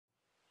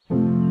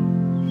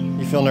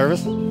feel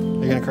nervous? Are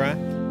you gonna cry?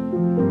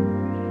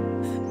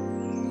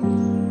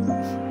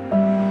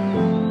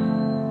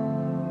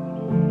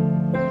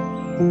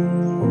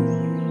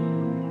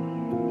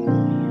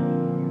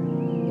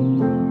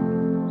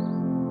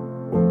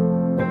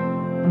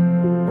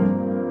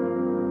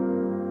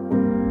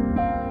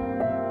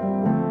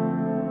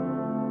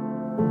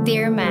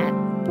 Dear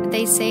Matt,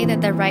 they say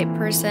that the right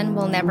person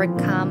will never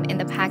come in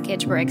the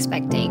package we're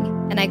expecting,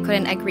 and I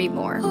couldn't agree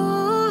more.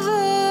 Over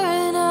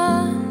and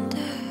under,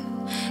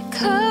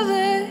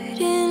 covered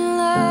in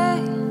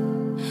light,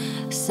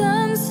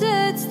 sun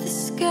sets the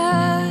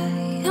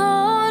sky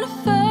on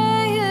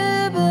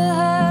fire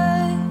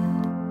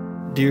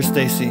behind. Dear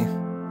Stacy,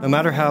 no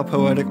matter how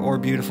poetic or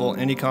beautiful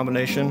any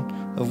combination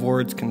of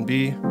words can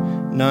be,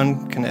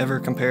 none can ever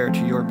compare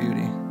to your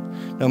beauty.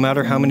 No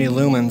matter how many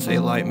lumens a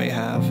light may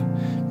have,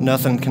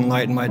 nothing can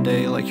lighten my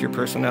day like your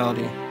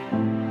personality.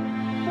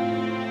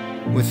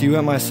 With you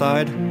at my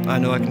side, I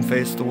know I can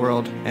face the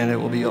world and it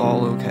will be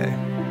all okay.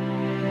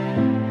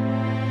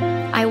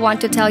 I want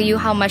to tell you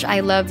how much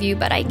I love you,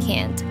 but I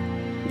can't.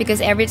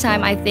 Because every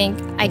time I think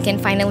I can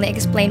finally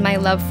explain my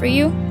love for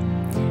you,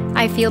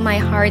 I feel my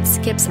heart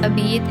skips a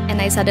beat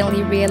and I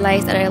suddenly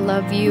realize that I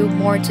love you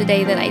more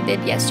today than I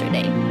did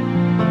yesterday.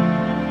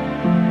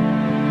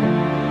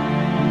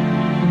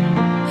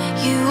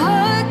 You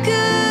are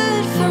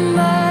good for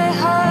my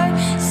heart.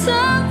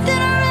 Something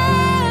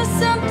rare,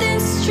 something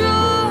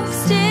strong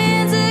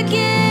stands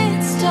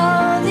against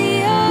all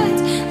the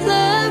odds.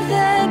 Love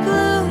that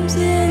blooms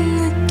in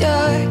the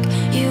dark.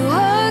 You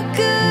are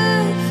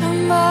good for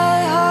my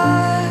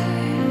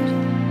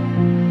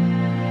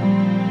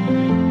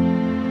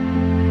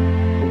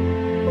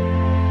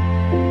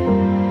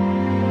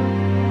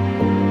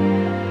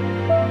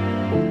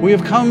We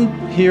have come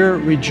here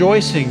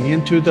rejoicing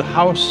into the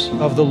house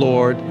of the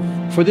Lord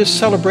for this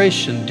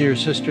celebration, dear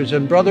sisters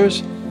and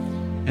brothers.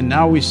 And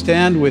now we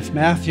stand with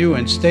Matthew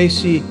and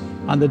Stacy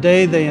on the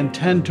day they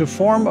intend to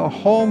form a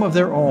home of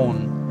their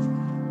own.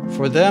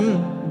 For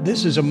them,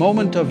 this is a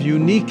moment of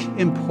unique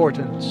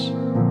importance.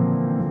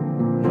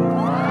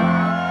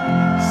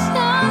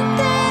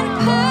 something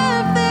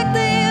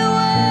perfectly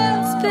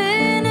well,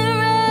 spinning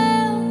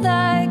around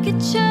like a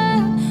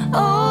child.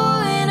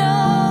 Oh, and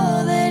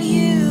all that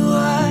you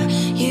are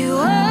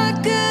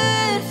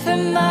good for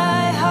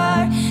my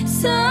heart.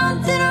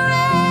 Something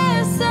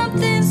rare,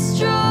 something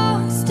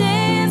strong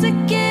stands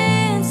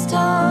against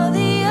all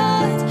the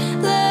odds.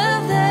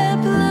 Love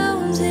that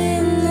blooms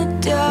in the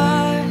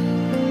dark.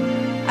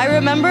 I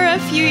remember a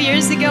few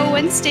years ago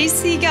when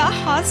Stacy got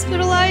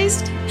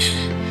hospitalized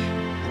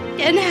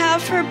and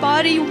half her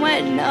body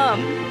went numb.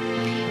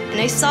 And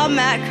I saw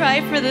Matt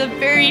cry for the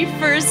very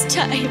first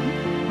time.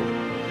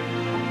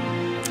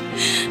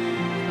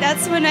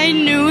 That's when I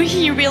knew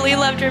he really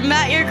loved her.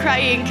 Matt, you're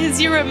crying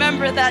because you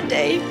remember that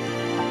day.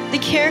 The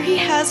care he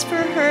has for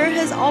her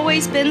has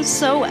always been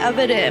so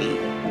evident.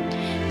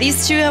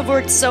 These two have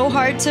worked so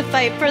hard to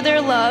fight for their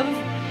love,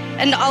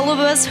 and all of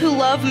us who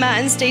love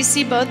Matt and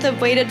Stacy both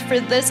have waited for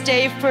this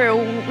day for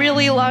a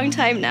really long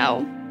time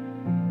now.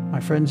 My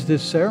friends,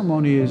 this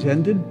ceremony is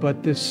ended,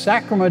 but this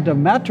sacrament of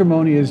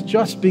matrimony is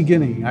just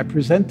beginning. I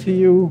present to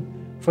you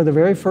for the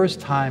very first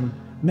time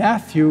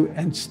Matthew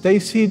and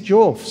Stacy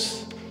Julfs.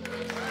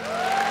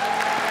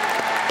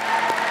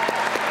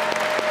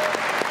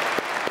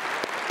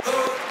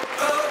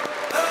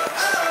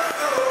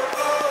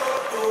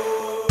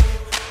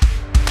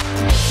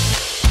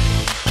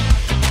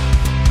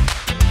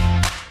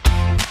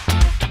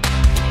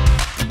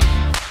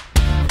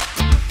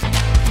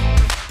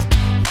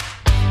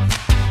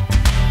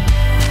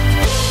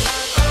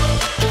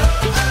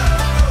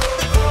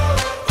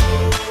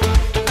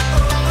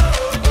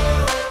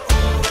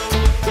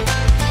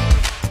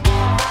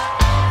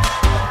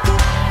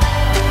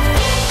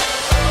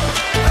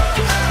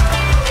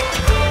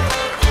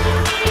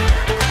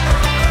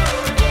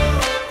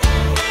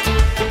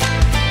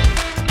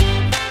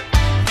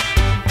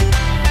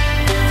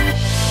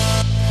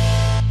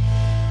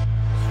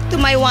 To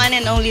my one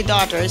and only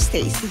daughter,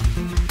 Stacy,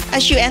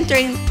 as you enter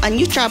a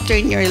new chapter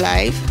in your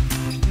life,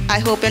 I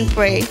hope and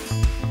pray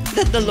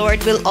that the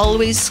Lord will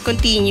always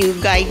continue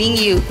guiding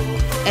you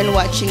and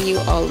watching you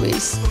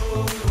always.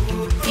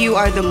 You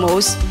are the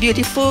most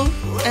beautiful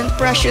and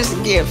precious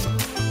gift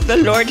the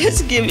Lord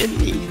has given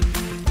me,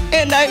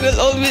 and I will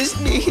always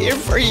be here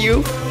for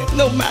you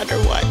no matter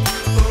what.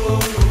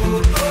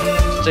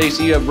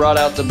 Stacy, you have brought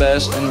out the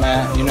best in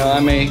Matt. You know, I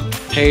may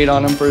hate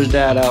on him for his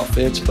dad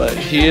outfits, but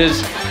he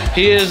is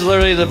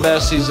literally the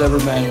best he's ever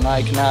been, and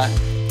I cannot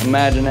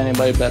imagine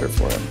anybody better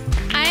for him.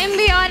 I am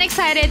beyond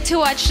excited to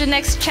watch the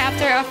next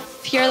chapter of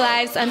your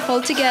lives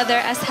unfold together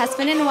as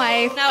husband and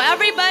wife. Now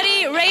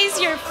everybody raise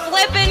your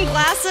flippin'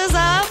 glasses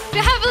up.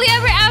 Happily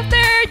ever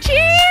after!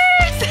 Cheers!